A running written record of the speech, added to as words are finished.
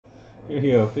Here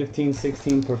we go, 15,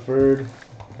 16 preferred.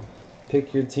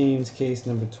 Pick your teams, case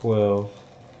number 12.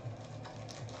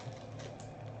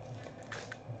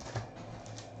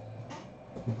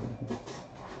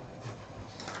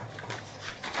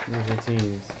 Here's your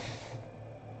teams.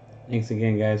 Thanks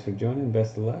again, guys, for joining.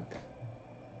 Best of luck.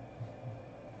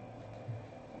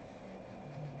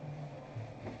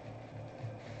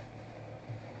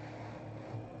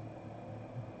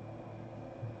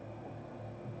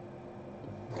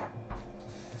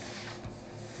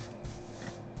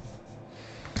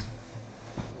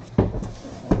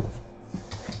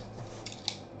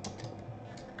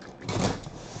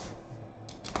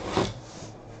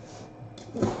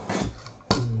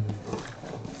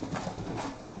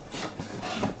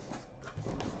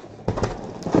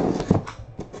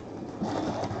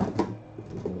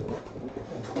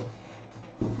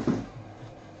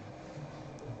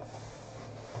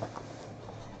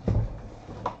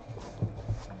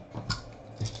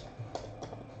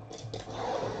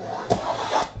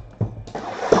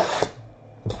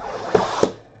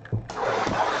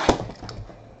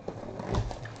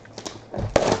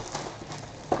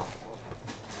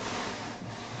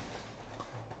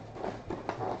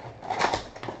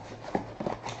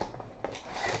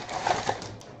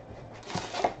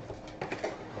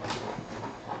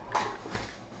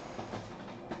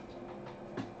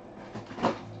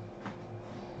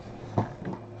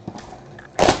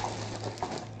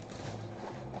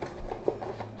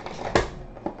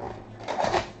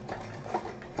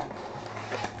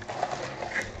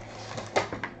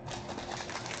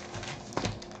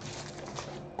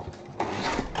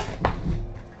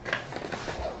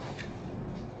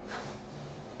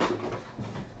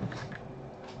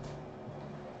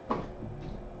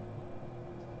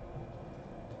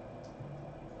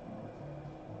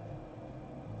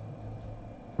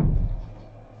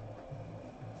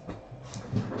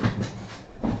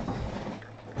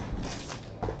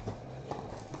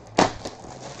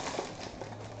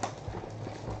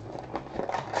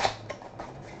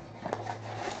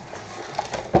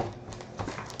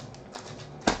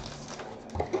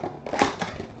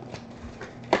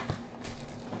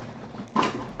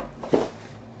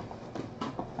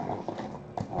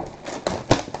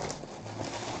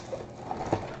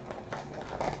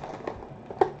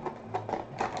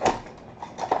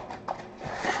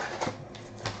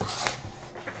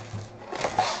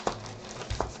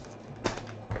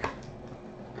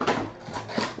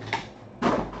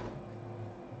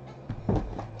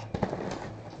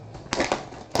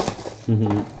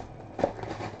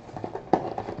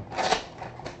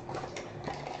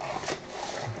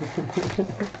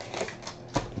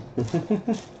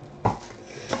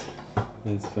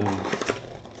 That's funny.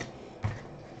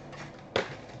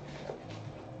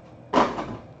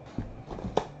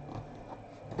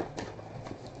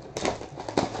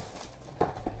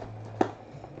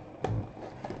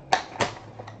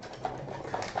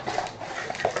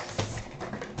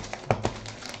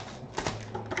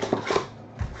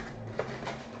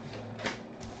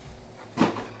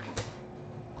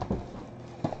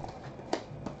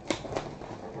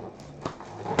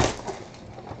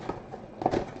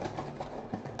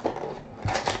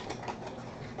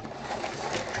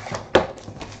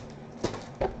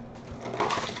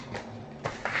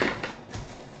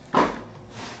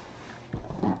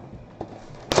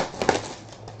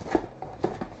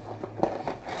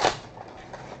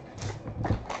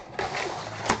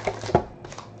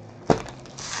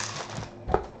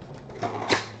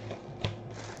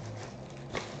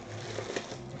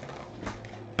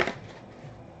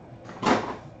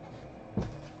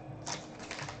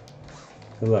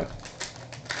 Good luck.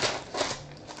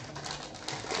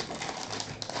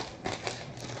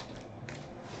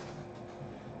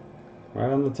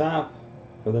 Right on the top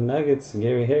for the Nuggets,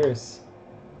 Gary Harris.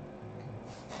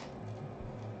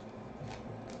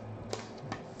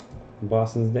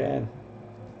 Boston's dad.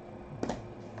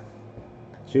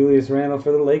 Julius Randle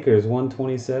for the Lakers,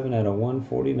 127 out of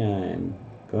 149.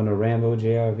 Going to Rambo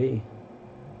JRV.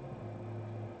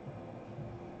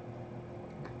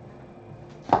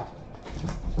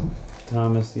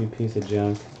 Thomas, you piece of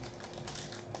junk.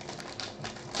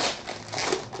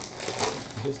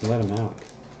 Just let him out.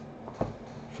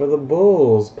 For the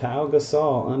Bulls, Pau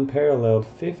Gasol, unparalleled,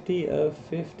 50 of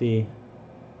 50.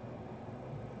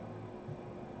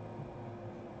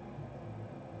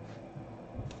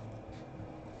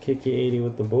 Kicky 80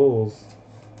 with the Bulls.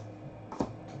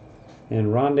 And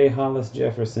Rondé Hollis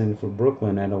Jefferson for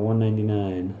Brooklyn at a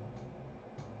 199.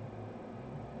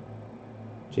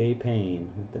 Jay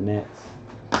Payne with the Nets.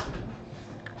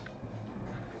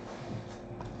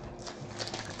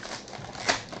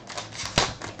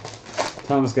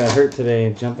 Thomas got hurt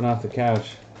today jumping off the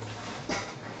couch.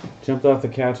 Jumped off the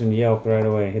couch and yelped right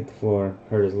away. Hit the floor.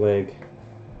 Hurt his leg.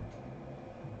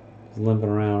 He's limping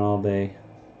around all day.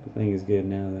 I think he's good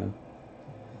now,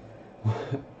 though.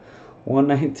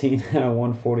 119 out of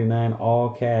 149.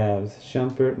 All Cavs.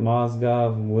 Shumpert,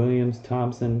 Mozgov, Williams,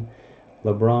 Thompson,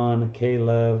 LeBron,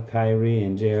 K-Love, Kyrie,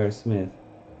 and J.R. Smith.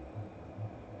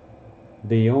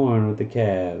 Bjorn with the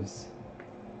Cavs.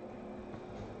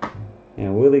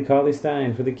 And Willie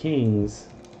Cauley-Stein for the Kings.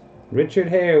 Richard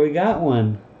Hare, we got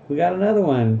one. We got another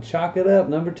one. Chalk it up,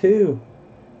 number 2.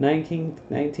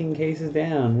 19 cases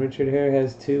down. Richard Hare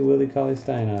has 2 Willie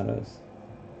Cauley-Stein autos.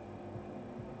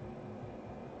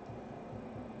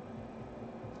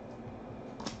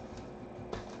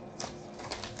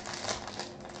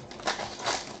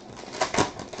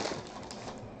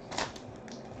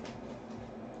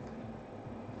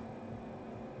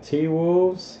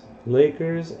 T-Wolves,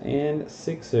 Lakers, and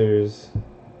Sixers.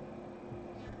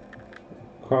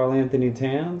 Karl Anthony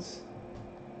Towns,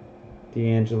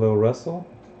 D'Angelo Russell,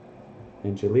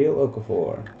 and Jahlil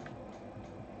Okafor.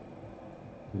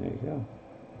 There you go.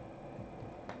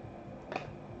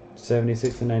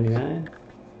 76/99.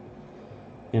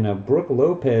 And a Brook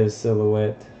Lopez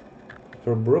silhouette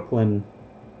for Brooklyn.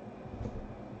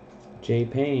 Jay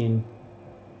Payne.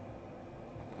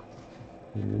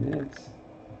 And the Nets.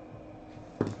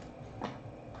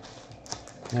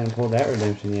 I haven't pulled that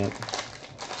redemption yet.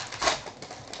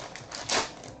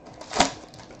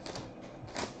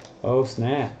 Oh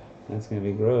snap, that's going to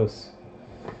be gross.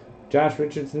 Josh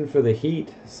Richardson for the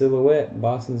Heat, silhouette,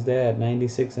 Boston's dad,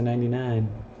 96/99.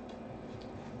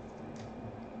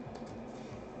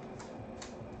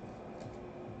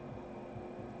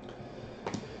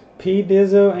 P.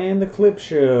 Dizzo and the Clip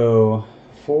Show,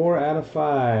 4 out of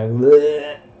 5.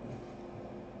 Blech.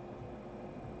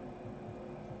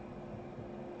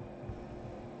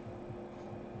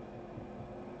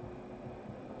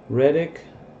 Reddick,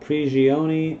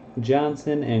 Prigioni,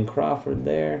 Johnson, and Crawford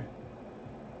there.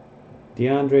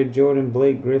 DeAndre Jordan,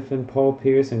 Blake Griffin, Paul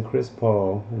Pierce, and Chris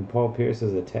Paul. And Paul Pierce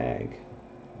is a tag.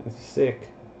 That's sick.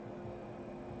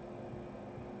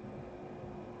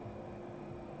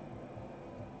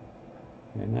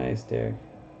 Very nice there.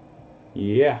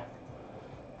 Yeah.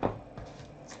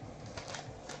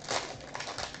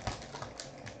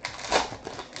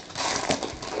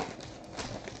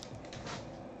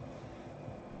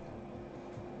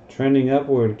 Trending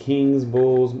upward, Kings,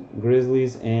 Bulls,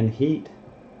 Grizzlies, and Heat.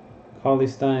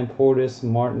 Cauley-Stein, Portis,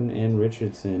 Martin, and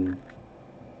Richardson.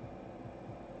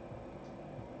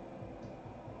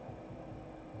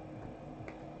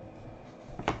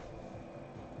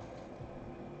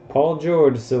 Paul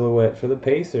George silhouette for the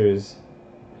Pacers.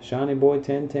 Shawnee Boy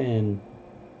 1010.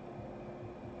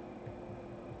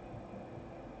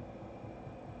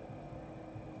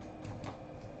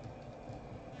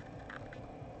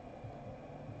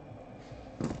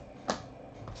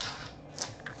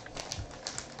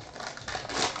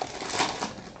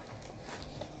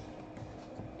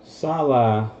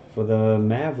 Salah for the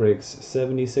Mavericks,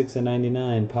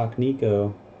 76/99. Pac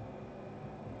Nico.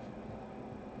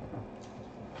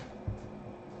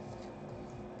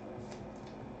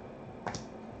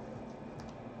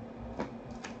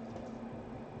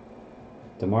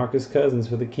 DeMarcus Cousins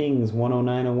for the Kings,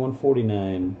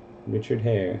 109/149. Richard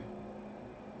Hare.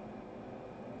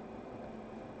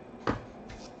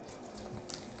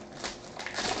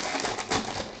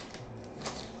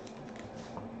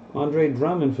 Andre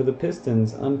Drummond for the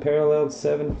Pistons, unparalleled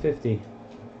 750.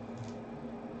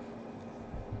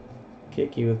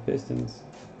 Kicky with Pistons.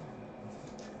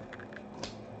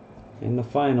 In the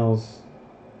finals,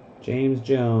 James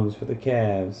Jones for the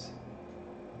Cavs.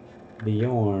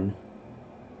 Bjorn.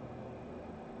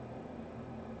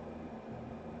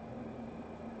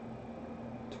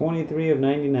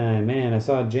 $23/99. Man, I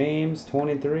saw James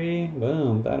 23.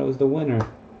 Boom, thought it was the winner.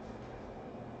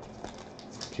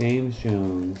 James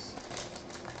Jones.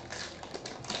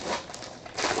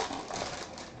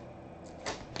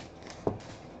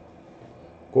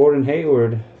 Gordon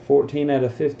Hayward,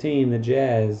 14/15, the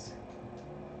Jazz.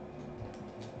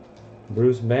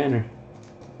 Bruce Banner.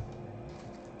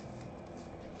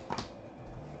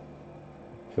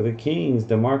 For the Kings,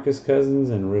 DeMarcus Cousins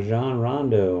and Rajon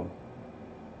Rondo.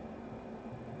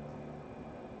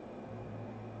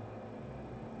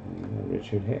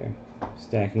 Richard Hare.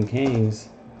 Stacking Kings.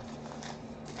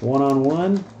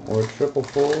 1-on-1 or triple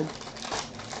fold?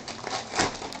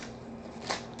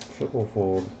 Triple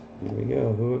fold. Here we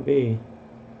go. Who would it be?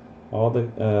 All the,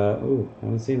 ooh, I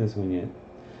haven't seen this one yet.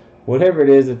 Whatever it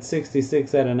is, it's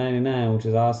 66/99, which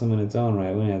is awesome in its own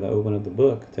right. We have to open up the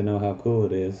book to know how cool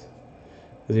it is.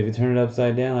 Because if you turn it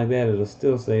upside down like that, it'll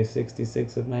still say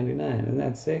 66 of 99. Isn't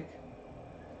that sick?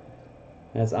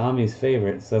 That's Ami's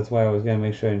favorite, so that's why I always gotta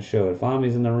make sure I can show it. If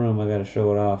Ami's in the room, I gotta show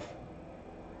it off.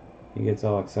 He gets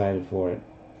all excited for it.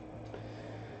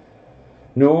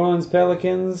 New Orleans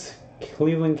Pelicans,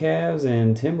 Cleveland Cavs,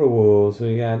 and Timberwolves.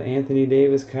 We got Anthony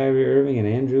Davis, Kyrie Irving, and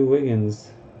Andrew Wiggins.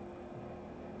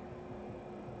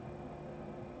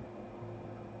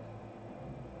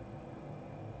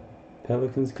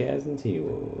 Pelicans, Cavs, and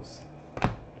T-Wolves.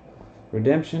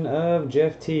 Redemption of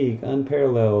Jeff Teague,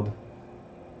 unparalleled.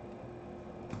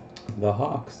 The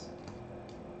Hawks.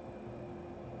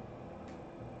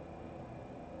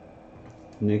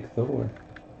 Nick Thor.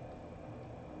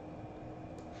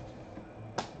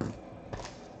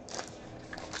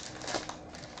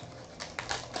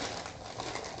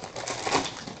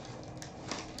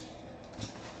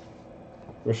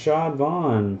 Rashad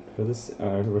Vaughn for this,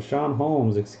 Rashawn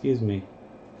Holmes, excuse me.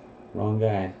 Wrong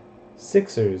guy.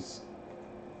 Sixers.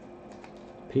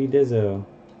 P. Dizzo.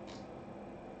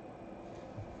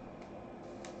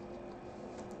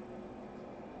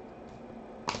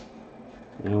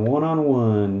 And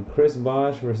one-on-one, Chris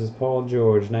Bosh versus Paul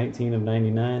George, 19 of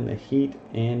 99, the Heat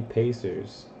and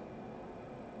Pacers.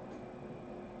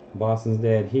 Boston's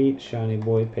Dad Heat, Shawnee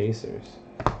Boy Pacers.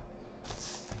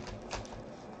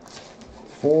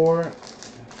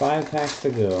 5 packs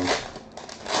to go.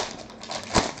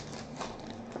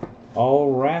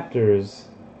 All Raptors.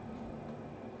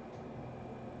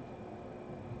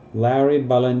 Larry,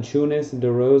 Balanchunas,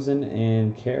 DeRozan,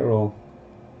 and Carroll.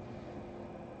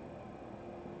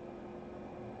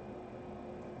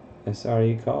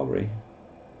 SRE Calvary.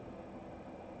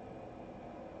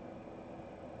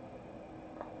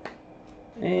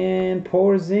 And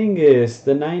Porzingis,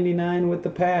 the 99 with the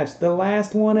patch. The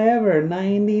last one ever.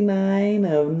 99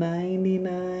 of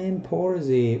 99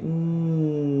 Porzy.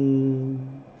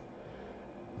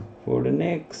 For the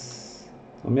Knicks.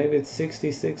 Or maybe it's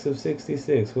 66 of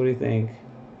 66. What do you think?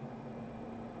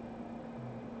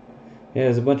 Yeah,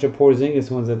 there's a bunch of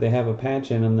Porzingis ones that they have a patch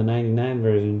in on the 99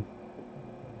 version.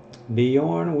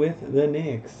 Bjorn with the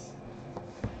Knicks.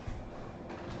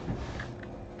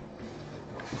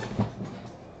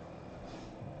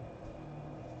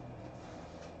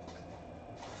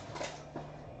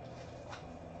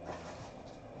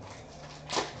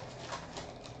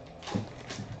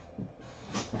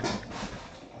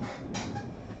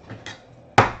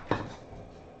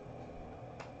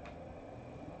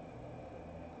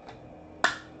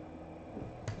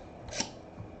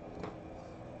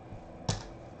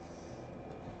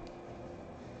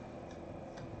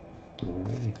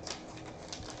 Alright.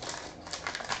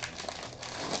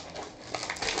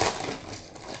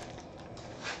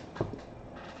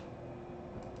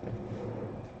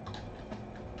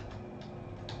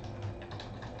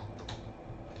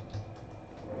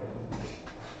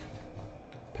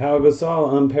 Pau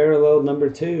Gasol, unparalleled number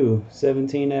 2,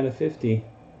 17 out of 50.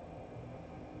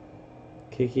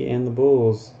 Kiki and the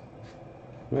Bulls.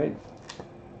 Right?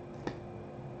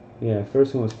 Yeah,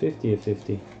 first one was 50 of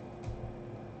 50.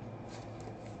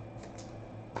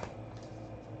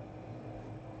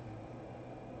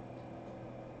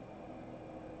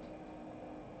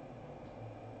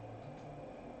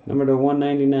 Number to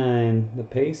 199, the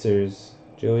Pacers,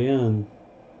 Joe Young.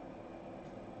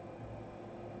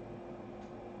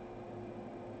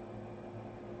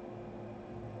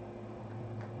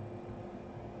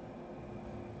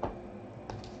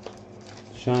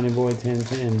 Shawnee Boy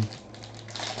 1010.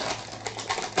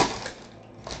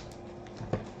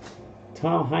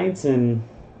 Tom Heinsohn,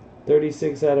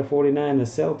 36 out of 49, the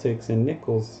Celtics, and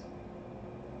Nichols.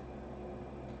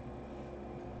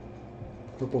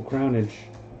 Purple Crownage.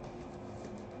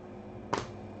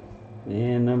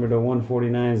 And number to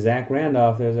 149, Zach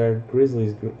Randolph. There's our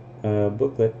Grizzlies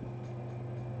booklet.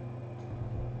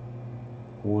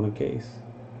 One a case.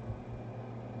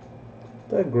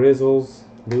 The Grizzles,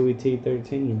 Louis T.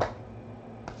 13.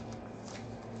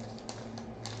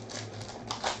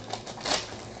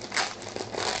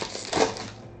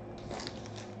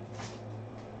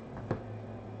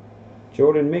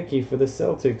 Jordan Mickey for the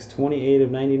Celtics, 28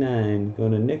 of 99.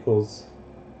 Going to Nichols.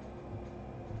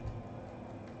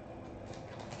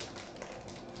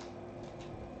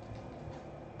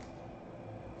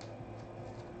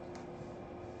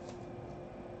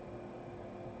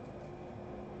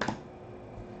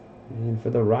 And for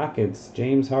the Rockets,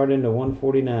 James Harden to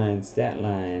 149, stat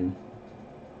line.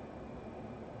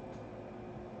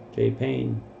 Jay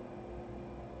Payne.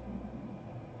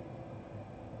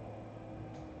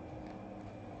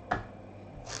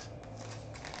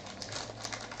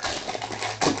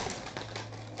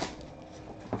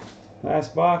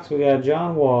 Last box, we got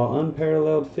John Wall,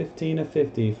 unparalleled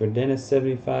 15/50 for Dennis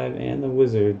 75 and the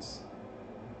Wizards.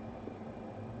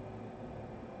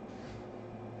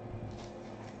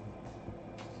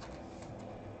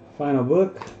 Final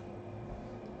book,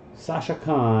 Sasha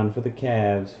Khan for the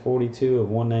Cavs,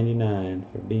 42/199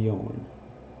 for Bjorn.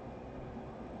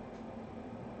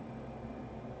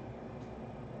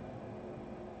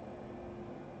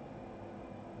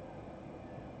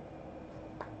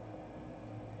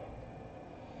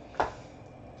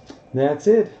 That's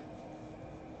it.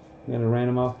 I'm gonna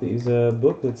random off these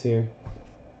booklets here.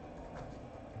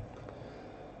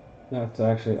 That's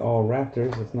actually all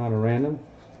Raptors. It's not a random.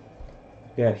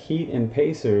 We got Heat and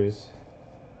Pacers.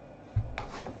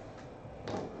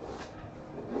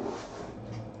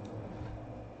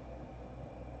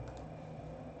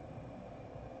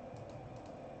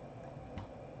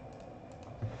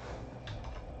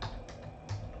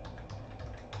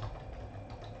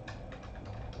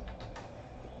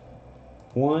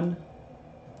 One,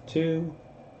 two,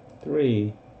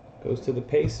 three. Goes to the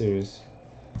Pacers.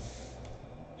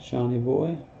 Shawnee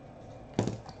boy.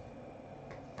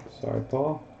 Sorry,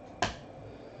 Paul.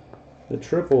 The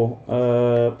triple.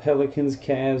 Pelicans,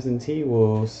 Cavs, and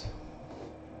T-Wolves.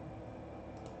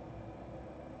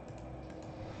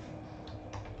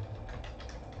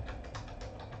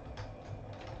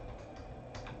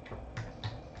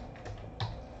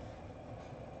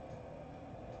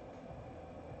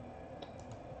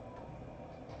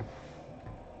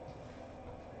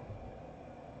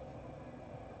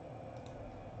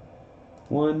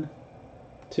 One,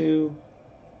 two,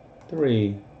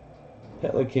 three.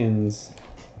 Pelicans.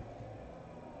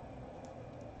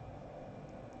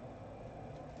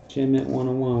 Jim at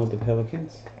 101 with the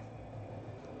Pelicans.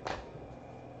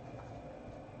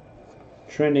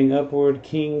 Trending upward,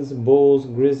 Kings, Bulls,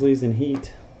 Grizzlies, and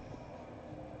Heat.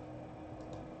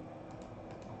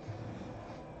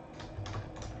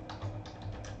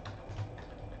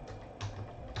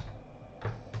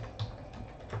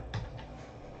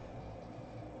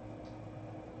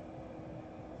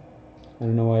 I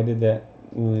don't know why I did that.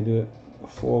 We only do it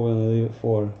 4, we only leave it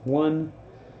 4. 1,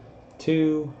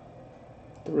 2,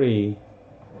 3.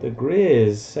 The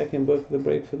Grizz. Second book of the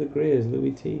break for the Grizz. Louis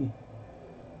T.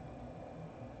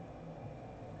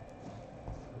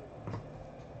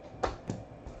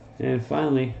 And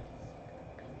finally,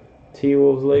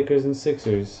 T-Wolves, Lakers, and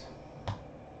Sixers.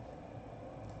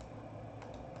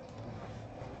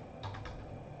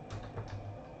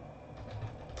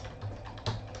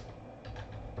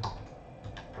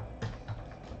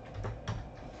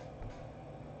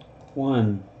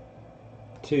 One,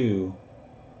 two,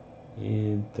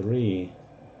 and 3.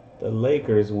 The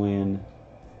Lakers win.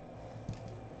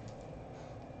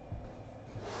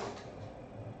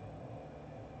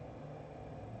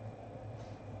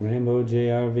 Rainbow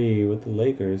JRV with the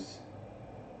Lakers.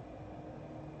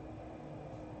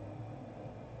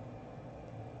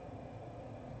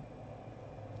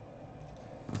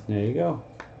 There you go.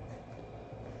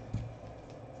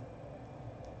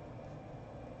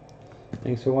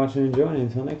 Thanks for watching and joining.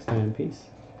 Until next time, peace.